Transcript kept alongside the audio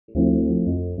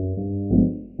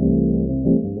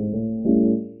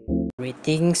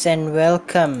Greetings and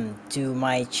welcome to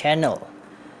my channel.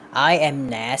 I am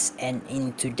Nas, and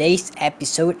in today's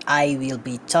episode I will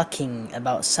be talking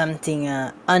about something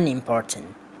unimportant.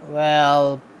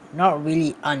 Well, not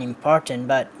really unimportant,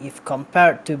 but if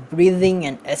compared to breathing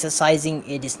and exercising,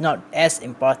 it is not as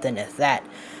important as that.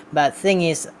 But thing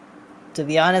is, to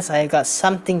be honest, I got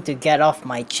something to get off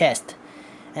my chest.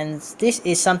 And this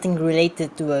is something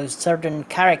related to a certain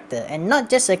character, and not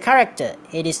just a character,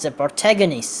 it is the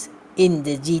protagonist in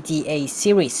the GTA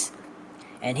series,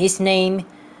 and his name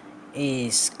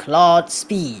is Claude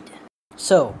Speed.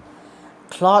 So,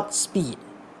 Claude Speed,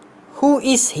 who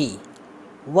is he?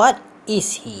 What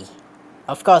is he?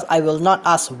 Of course, I will not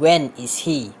ask when is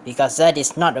he, because that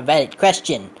is not a valid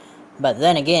question. But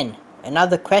then again,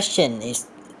 another question is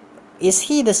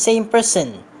he the same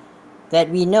person that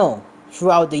we know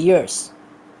throughout the years?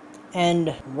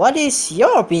 And what is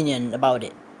your opinion about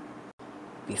it?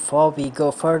 Before we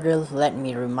go further, let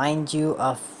me remind you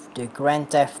of the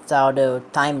Grand Theft Auto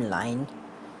timeline.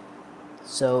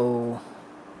 So,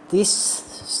 this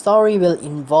story will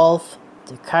involve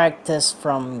the characters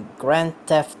from Grand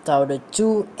Theft Auto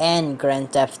 2 and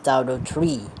Grand Theft Auto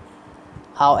 3.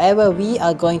 However, we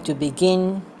are going to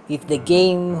begin with the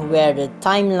game where the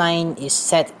timeline is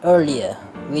set earlier,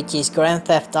 which is Grand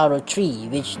Theft Auto 3,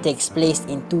 which takes place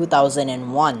in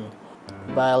 2001,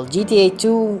 while GTA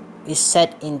 2 is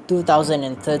set in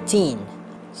 2013.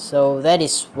 So that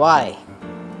is why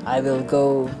I will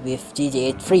go with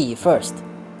GTA 3 first.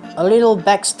 A little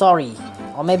backstory,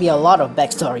 or maybe a lot of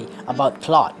backstory about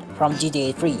Claude from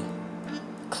GTA 3.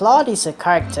 Claude is a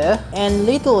character and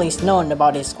little is known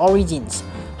about his origins.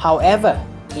 However,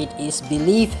 it is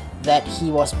believed that he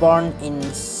was born in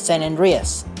San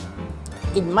Andreas.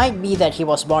 It might be that he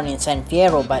was born in San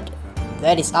Fierro, but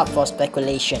that is up for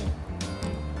speculation.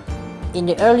 In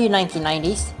the early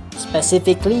 1990s,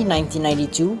 specifically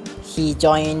 1992, he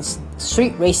joins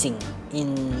street racing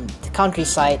in the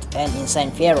countryside and in San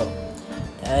Fierro.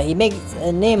 He made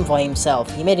a name for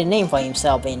himself.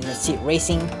 In street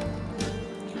racing,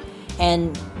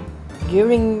 and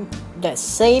during that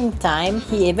same time,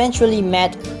 he eventually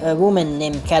met a woman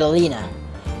named Catalina,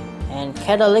 and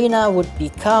Catalina would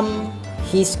become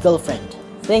his girlfriend.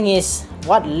 Thing is,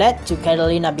 what led to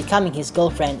Catalina becoming his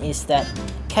girlfriend is that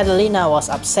Catalina was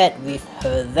upset with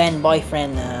her then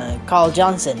boyfriend Carl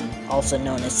Johnson, also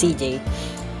known as CJ,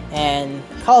 and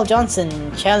Carl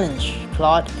Johnson challenged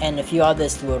Claude and a few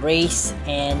others to a race,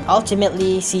 and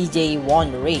ultimately CJ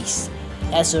won the race.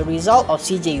 As a result of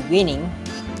CJ winning,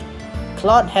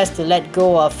 Claude has to let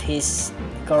go of his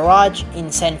garage in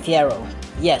San Fierro.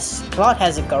 Yes, Claude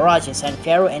has a garage in San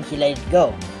Fierro and he let it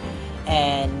go.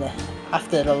 And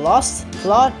after the loss,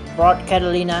 Claude brought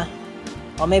Catalina,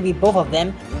 or maybe both of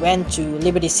them, went to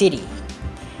Liberty City.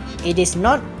 It is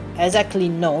not exactly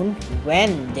known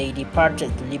when they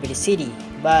departed to Liberty City,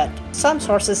 but some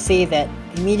sources say that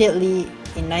immediately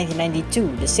in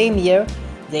 1992, the same year,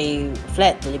 they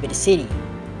fled to Liberty City.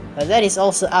 But that is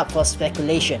also up for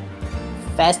speculation.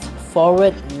 Fast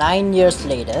forward 9 years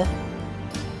later,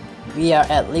 we are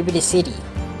at Liberty City,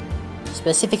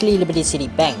 specifically Liberty City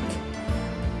Bank.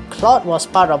 Claude was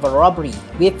part of a robbery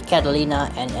with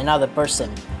Catalina and another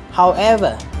person.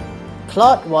 However,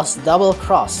 Claude was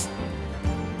double-crossed.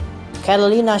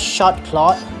 Catalina shot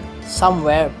Claude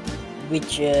somewhere,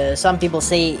 which some people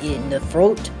say in the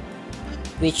throat,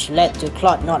 which led to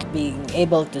Claude not being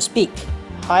able to speak.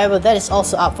 However, that is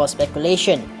also up for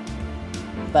speculation.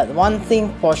 But one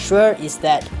thing for sure is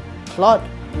that Claude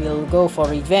will go for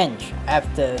revenge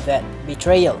after that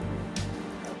betrayal.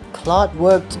 Claude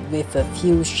worked with a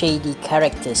few shady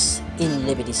characters in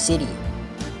Liberty City,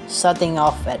 starting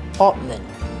off at Portland,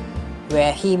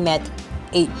 where he met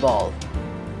 8-Ball.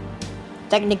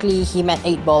 Technically, he met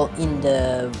 8-Ball in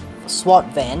the SWAT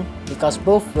van because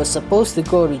both were supposed to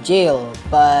go to jail,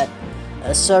 but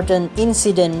a certain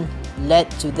incident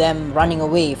led to them running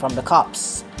away from the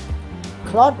cops.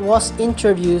 Claude was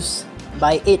introduced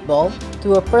by 8-Ball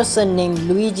to a person named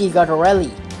Luigi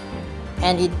Gatorelli,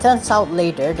 and it turns out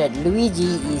later that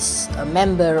Luigi is a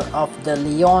member of the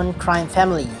Leon crime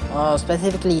family, or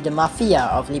specifically the Mafia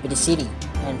of Liberty City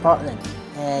and Portland.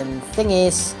 And thing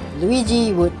is,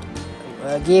 Luigi would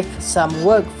give some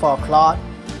work for Claude,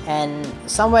 and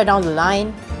somewhere down the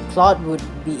line, Claude would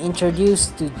be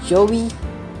introduced to Joey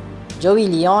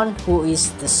Leon, who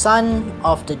is the son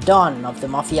of the Don of the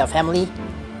Mafia family.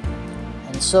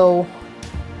 And so,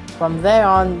 from there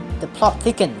on, the plot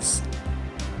thickens.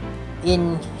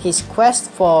 In his quest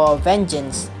for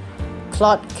vengeance,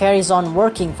 Claude carries on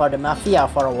working for the Mafia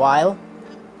for a while,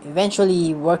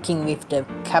 eventually working with the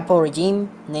capo regime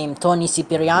named Tony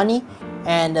Cipriani,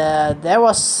 And there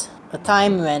was a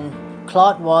time when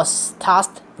Claude was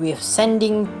tasked with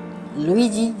sending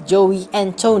Luigi, Joey,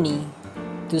 and Tony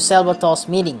to Salvatore's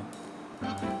meeting.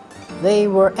 They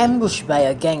were ambushed by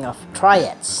a gang of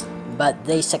triads, but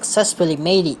they successfully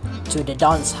made it to the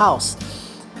Don's house.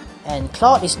 And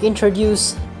Claude is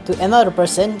introduced to another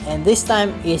person, and this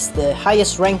time is the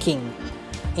highest ranking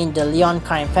in the Leon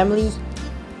crime family,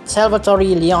 Salvatore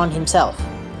Leon himself.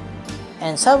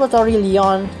 And Salvatore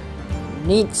Leon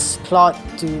needs Claude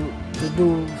to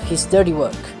do his dirty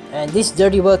work. And this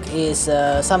dirty work is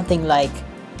something like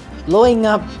blowing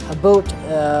up a boat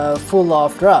full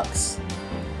of drugs.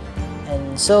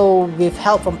 And so with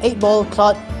help from 8-Ball,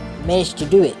 Claude managed to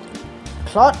do it.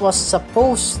 Claude was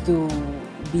supposed to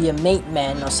be a made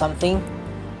man or something.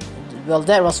 Well,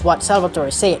 that was what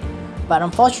Salvatore said. But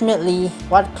unfortunately,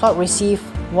 what Claude received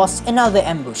was another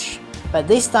ambush. But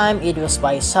this time it was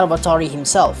by Salvatore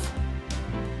himself.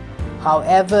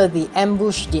 However, the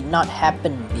ambush did not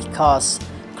happen because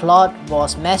Claude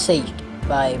was messaged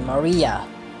by Maria,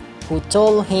 who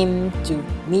told him to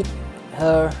meet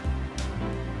her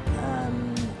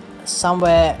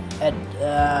somewhere at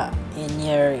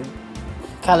near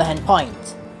Callahan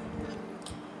Point.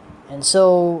 And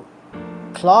so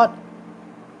Claude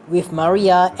with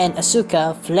Maria and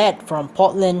Asuka fled from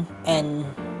Portland and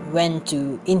went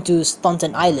into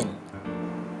Staunton Island.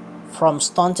 From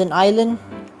Staunton Island,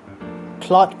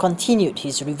 Claude continued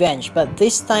his revenge, but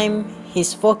this time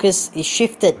his focus is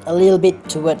shifted a little bit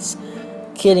towards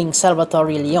killing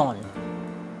Salvatore Leon.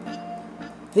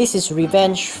 This is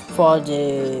revenge for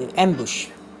the ambush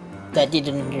that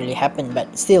didn't really happen,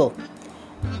 but still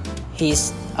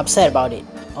he's upset about it.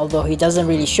 Although he doesn't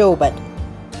really show, but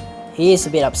he is a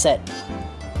bit upset.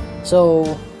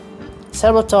 So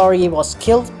Salvatore was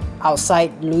killed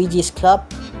outside Luigi's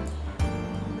club,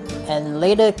 and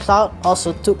later Claude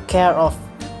also took care of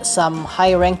some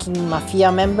high-ranking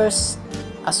mafia members.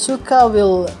 Asuka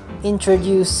will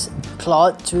introduce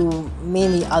Claude to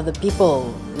many other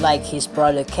people like his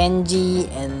brother Kenji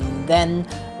and then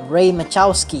Ray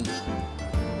Machowski.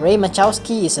 Ray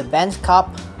Machowski is a band cop.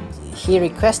 He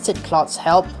requested Claude's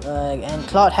help and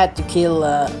Claude had to kill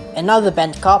another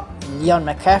band cop, Leon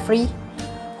McCaffrey,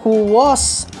 who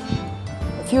was,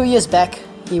 a few years back,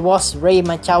 he was Ray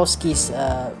Machowski's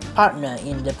partner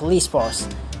in the police force.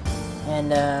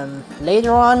 And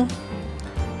later on,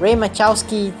 Ray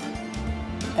Machowski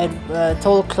had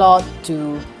told Claude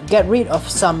to get rid of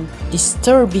some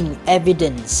disturbing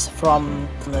evidence from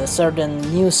a certain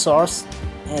news source.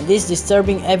 And this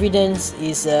disturbing evidence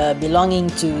is belonging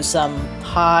to some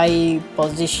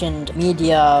high-positioned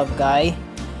media guy.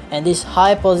 And this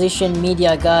high-positioned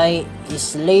media guy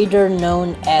is later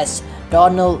known as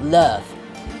Donald Love.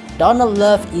 Donald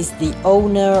Love is the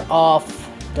owner of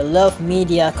the Love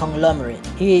Media conglomerate.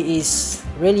 He is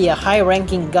really a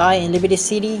high-ranking guy in Liberty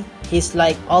City. He's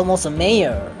like almost a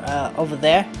mayor over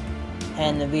there,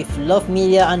 and with Love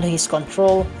Media under his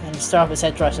control and stuff,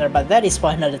 etc, etc, but that is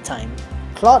for another time.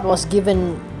 Claude was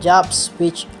given jobs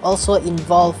which also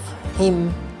involve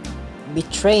him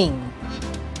betraying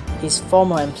his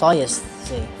former employers.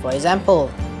 Say, for example,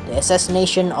 the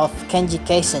assassination of Kenji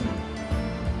Kaisen,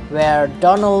 where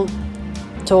Donald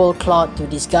told Claude to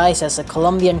disguise as a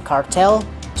Colombian cartel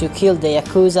to kill the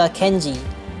Yakuza Kenji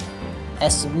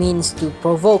as a means to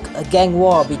provoke a gang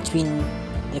war between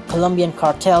the Colombian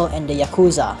cartel and the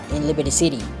Yakuza in Liberty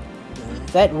City.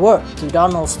 That worked to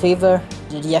Donald's favor.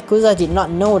 The Yakuza did not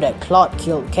know that Claude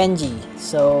killed Kenji,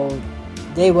 so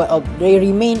they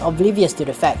remained oblivious to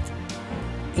the fact.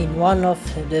 In one of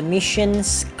the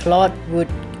missions, Claude would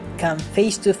come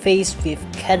face to face with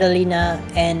Catalina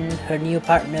and her new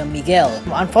partner Miguel.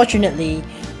 Unfortunately,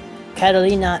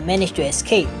 Catalina managed to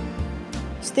escape.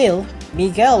 Still,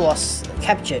 Miguel was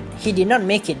captured. He did not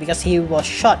make it because he was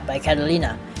shot by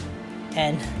Catalina.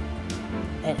 And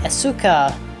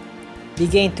Asuka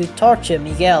began to torture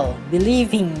Miguel,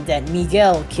 believing that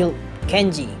Miguel killed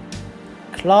Kenji.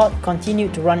 Claude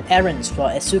continued to run errands for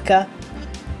Asuka,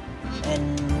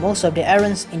 and most of the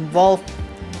errands involved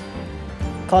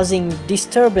causing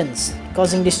disturbance,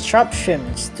 causing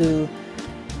disruptions to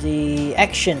the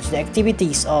actions, the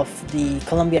activities of the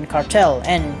Colombian cartel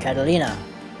and Catalina.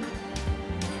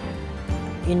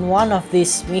 In one of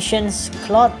these missions,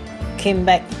 Claude came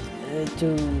back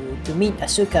to meet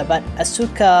Asuka, but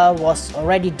Asuka was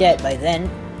already dead by then,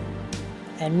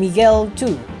 and Miguel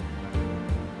too.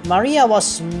 Maria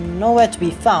was nowhere to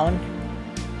be found.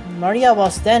 Maria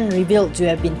was then revealed to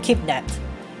have been kidnapped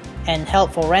and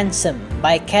held for ransom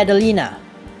by Catalina.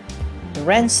 The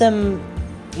ransom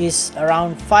is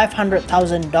around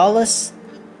 $500,000,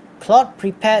 Claude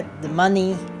prepared the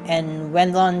money and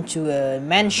went on to a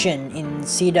mansion in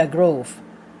Cedar Grove,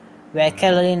 where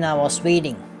Catalina was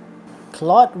waiting.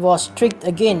 Claude was tricked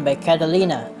again by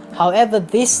Catalina. However,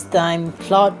 this time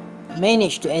Claude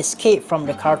managed to escape from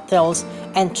the cartels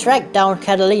and track down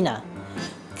Catalina.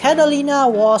 Catalina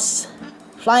was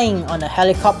flying on a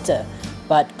helicopter,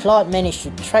 but Claude managed to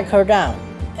track her down.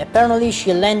 Apparently,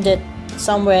 she landed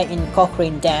somewhere in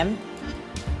Cochrane Dam.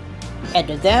 At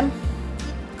the dam,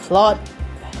 Claude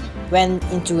went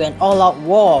into an all-out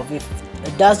war with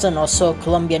a dozen or so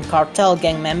Colombian cartel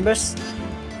gang members,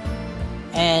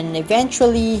 and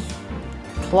eventually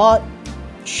Claude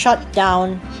shut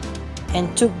down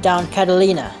and took down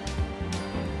Catalina,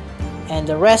 and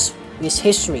the rest is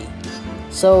history.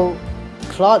 So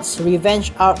Claude's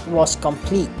revenge arc was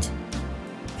complete.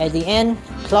 At the end,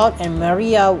 Claude and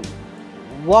Maria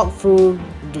walked through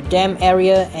the dam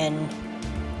area, and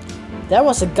there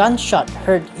was a gunshot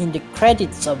heard in the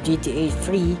credits of GTA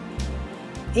 3.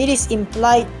 It is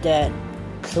implied that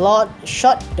Claude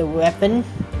shot the weapon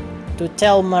to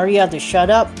tell Maria to shut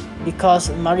up because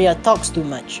Maria talks too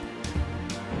much.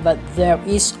 But there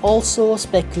is also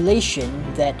speculation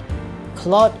that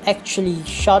Claude actually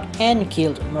shot and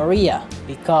killed Maria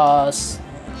because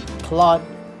Claude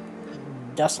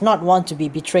does not want to be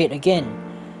betrayed again.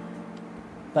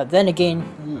 But then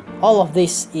again, all of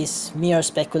this is mere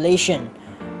speculation.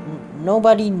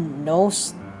 Nobody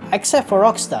knows except for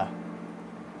Rockstar.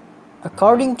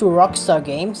 According to Rockstar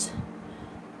Games,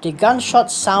 the gunshot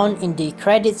sound in the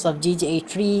credits of GTA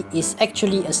 3 is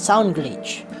actually a sound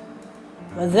glitch.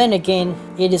 But then again,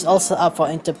 it is also up for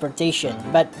interpretation,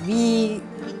 but we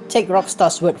take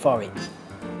Rockstar's word for it.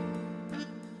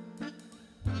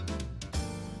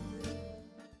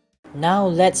 Now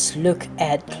let's look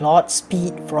at Claude's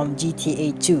speed from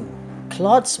GTA 2.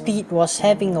 Claude's speed was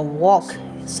having a walk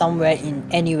somewhere in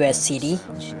Anywhere City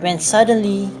when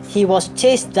suddenly he was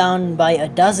chased down by a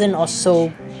dozen or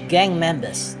so gang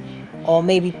members, or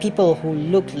maybe people who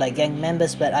looked like gang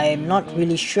members, but I am not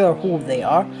really sure who they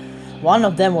are. One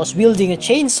of them was wielding a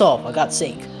chainsaw, for God's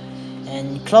sake,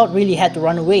 and Claude really had to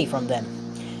run away from them.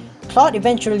 Claude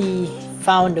eventually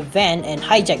found a van and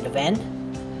hijacked the van.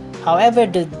 However,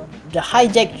 the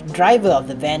hijacked driver of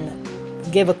the van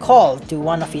gave a call to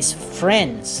one of his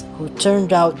friends, who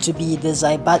turned out to be the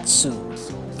Zaibatsu.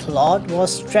 Claude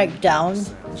was tracked down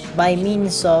by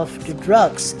means of the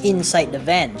drugs inside the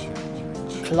van.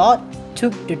 Claude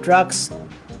took the drugs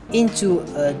into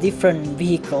a different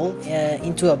vehicle,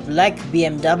 into a black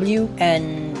BMW,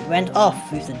 and went off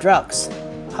with the drugs.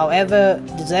 However,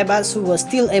 the Zaibatsu was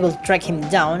still able to track him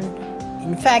down.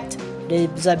 In fact, the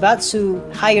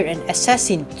Zaibatsu hired an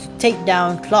assassin to take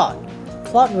down Claude.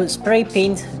 Claude would spray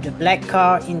paint the black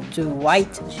car into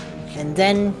white and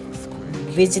then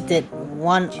visited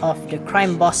one of the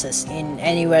crime bosses in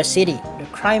Anywhere City. The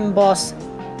crime boss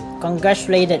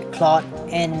congratulated Claude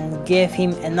and gave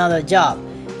him another job,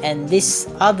 and this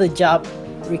other job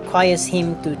requires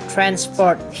him to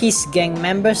transport his gang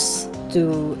members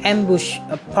to ambush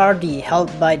a party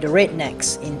held by the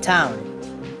rednecks in town.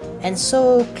 And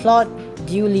so Claude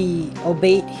duly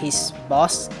obeyed his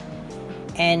boss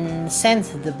and sent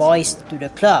the boys to the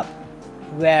club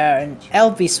where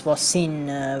Elvis was seen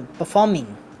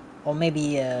performing, or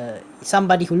maybe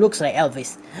somebody who looks like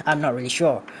Elvis. I'm not really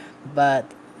sure. But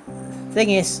thing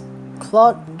is,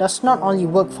 Claude does not only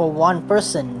work for one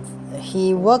person,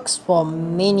 he works for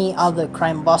many other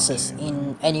crime bosses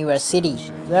in Anywhere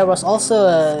City. There was also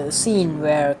a scene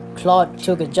where Claude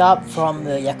took a job from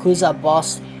the Yakuza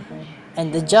boss,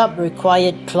 and the job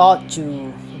required Claude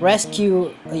to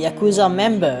rescue a Yakuza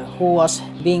member who was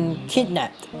being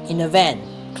kidnapped in a van.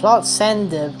 Claude sent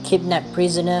the kidnapped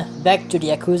prisoner back to the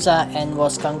Yakuza and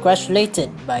was congratulated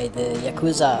by the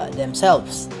Yakuza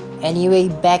themselves. Anyway,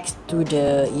 back to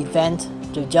the event,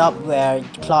 the job where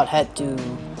Claude had to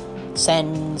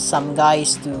send some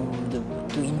guys to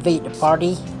invade the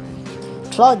party.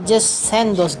 Claude just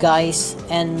sent those guys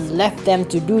and left them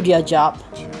to do their job.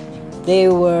 They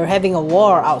were having a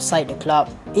war outside the club,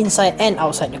 inside and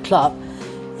outside the club,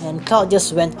 and Claude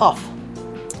just went off.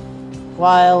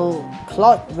 While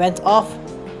Claude went off,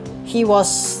 he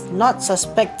was not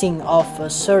suspecting of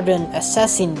a certain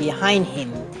assassin behind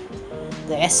him.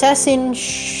 The assassin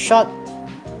shot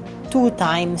 2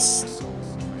 times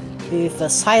with a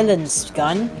silenced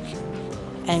gun,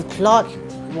 and Claude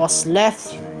was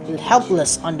left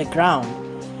helpless on the ground.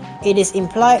 It is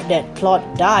implied that Claude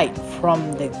died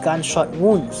from the gunshot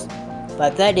wounds,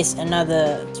 but that is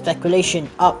another speculation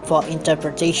up for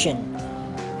interpretation.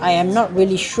 I am not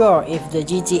really sure if the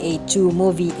GTA 2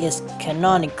 movie is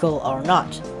canonical or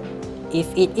not. If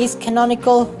it is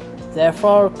canonical,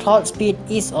 Therefore, Claude Speed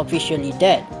is officially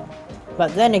dead.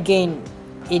 But then again,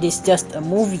 it is just a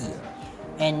movie,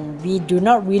 and we do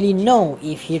not really know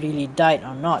if he really died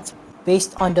or not.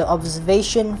 Based on the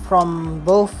observation from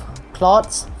both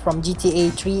Claudes from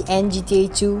GTA 3 and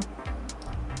GTA 2,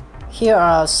 here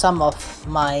are some of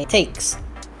my takes.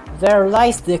 There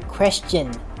lies the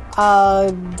question,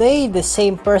 are they the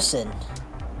same person?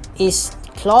 Is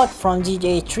Claude from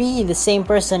GTA 3 the same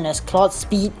person as Claude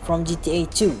Speed from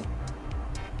GTA 2?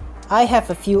 I have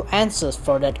a few answers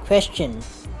for that question.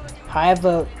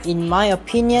 However, in my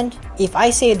opinion, if I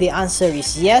say the answer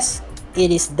is yes, it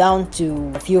is down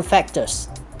to a few factors.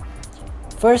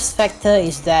 First factor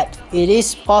is that it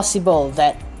is possible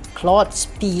that Claude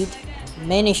Speed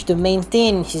managed to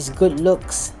maintain his good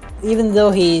looks even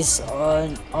though he is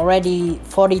already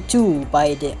 42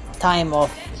 by the time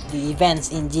of the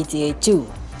events in GTA 2.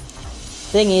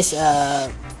 Thing is,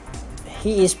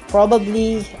 he is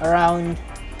probably around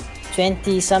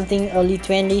 20 something, early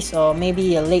 20s or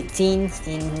maybe a late teens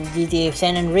in GTA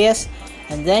San Andreas,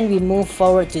 and then we move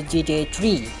forward to GTA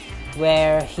 3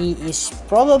 where he is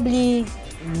probably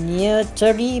near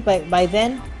 30 by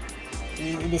then.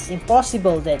 It is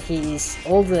impossible that he is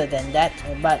older than that,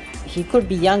 but he could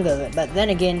be younger. But then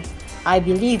again, I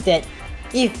believe that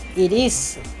if it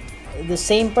is the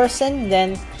same person,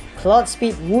 then Claude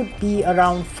Speed would be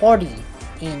around 40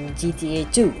 in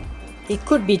GTA 2. It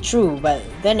could be true, but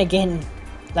then again,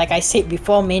 like I said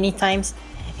before many times,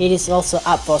 it is also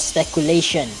up for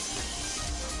speculation.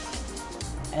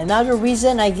 Another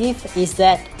reason I give is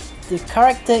that the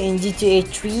character in GTA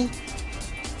 3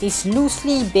 is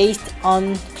loosely based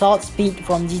on Claude Speed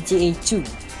from GTA 2.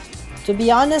 To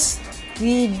be honest,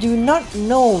 we do not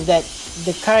know that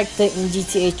the character in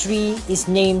GTA 3 is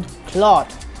named Claude.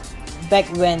 Back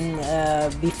when,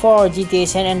 before GTA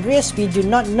San Andreas, we do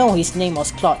not know his name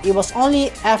was Claude. It was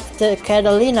only after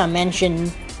Catalina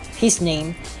mentioned his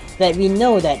name that we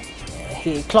know that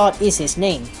Claude is his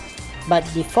name. But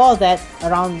before that,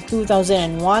 around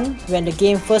 2001, when the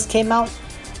game first came out,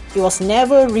 it was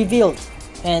never revealed.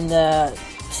 And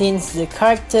since the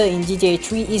character in GTA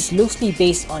 3 is loosely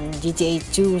based on GTA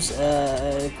 2's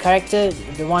character,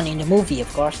 the one in the movie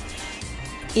of course,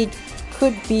 it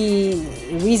could be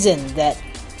reason that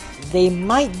they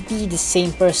might be the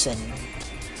same person.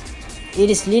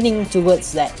 It is leaning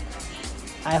towards that.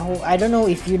 I don't know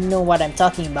if you know what I'm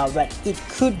talking about, but it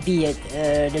could be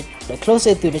the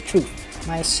closer to the truth.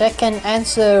 My second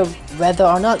answer, whether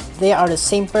or not they are the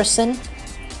same person,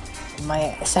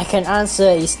 my second answer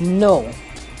is no.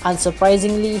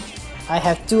 Unsurprisingly, I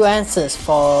have two answers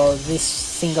for this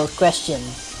single question.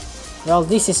 Well,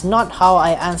 this is not how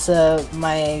I answer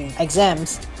my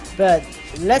exams, but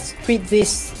let's treat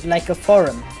this like a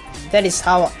forum. That is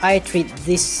how I treat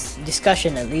this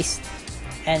discussion, at least.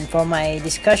 And for my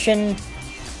discussion,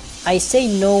 I say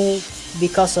no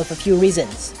because of a few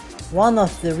reasons. One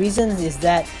of the reasons is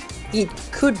that it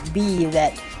could be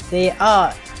that they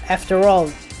are, after all,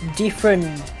 different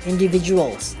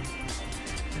individuals,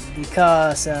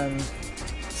 because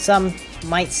some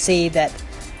might say that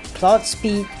Claude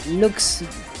Speed looks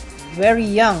very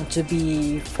young to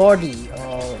be 40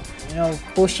 or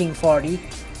pushing 40.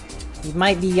 He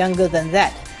might be younger than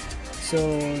that,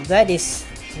 so that is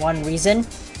one reason.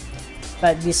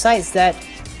 But besides that,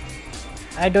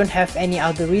 I don't have any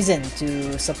other reason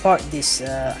to support this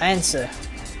answer.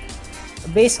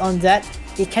 Based on that,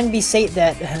 it can be said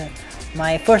that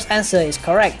my first answer is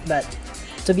correct, but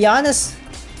to be honest,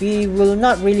 we will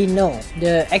not really know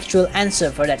the actual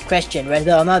answer for that question,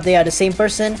 whether or not they are the same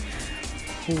person.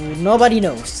 Nobody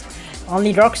knows.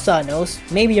 Only Rockstar knows.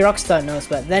 Maybe Rockstar knows,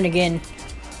 but then again,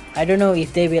 I don't know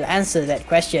if they will answer that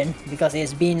question because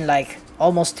it's been like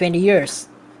almost 20 years,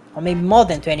 or maybe more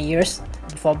than 20 years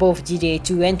for both GTA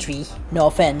 2 and 3, no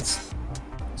offense.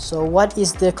 So what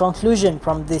is the conclusion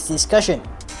from this discussion?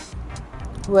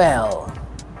 Well,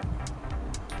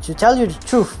 to tell you the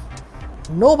truth,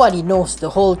 nobody knows the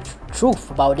whole truth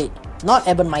about it, not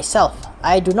even myself.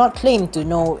 I do not claim to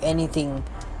know anything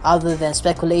other than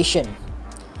speculation.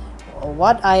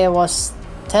 What I was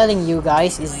telling you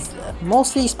guys is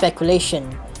mostly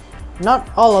speculation. Not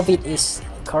all of it is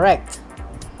correct.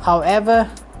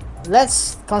 However,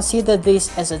 let's consider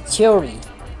this as a theory.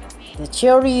 The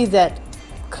theory that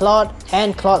Claude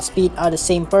and Claude Speed are the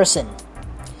same person.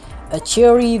 A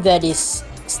theory that is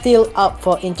still up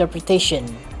for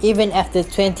interpretation even after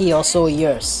 20 or so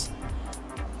years.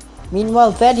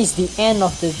 Meanwhile, that is the end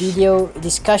of the video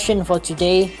discussion for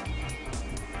today.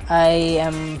 I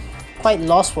am quite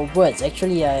lost for words.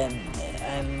 Actually, I'm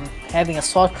having a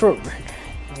sore throat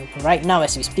right now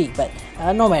as we speak, but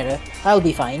no matter, I'll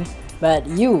be fine. But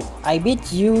you, I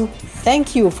bid you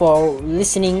thank you for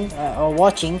listening or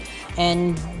watching,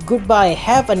 and goodbye.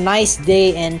 Have a nice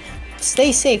day and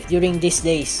stay safe during these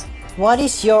days. What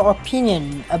is your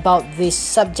opinion about this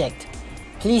subject?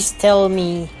 Please tell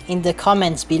me in the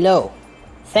comments below.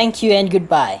 Thank you and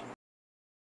goodbye.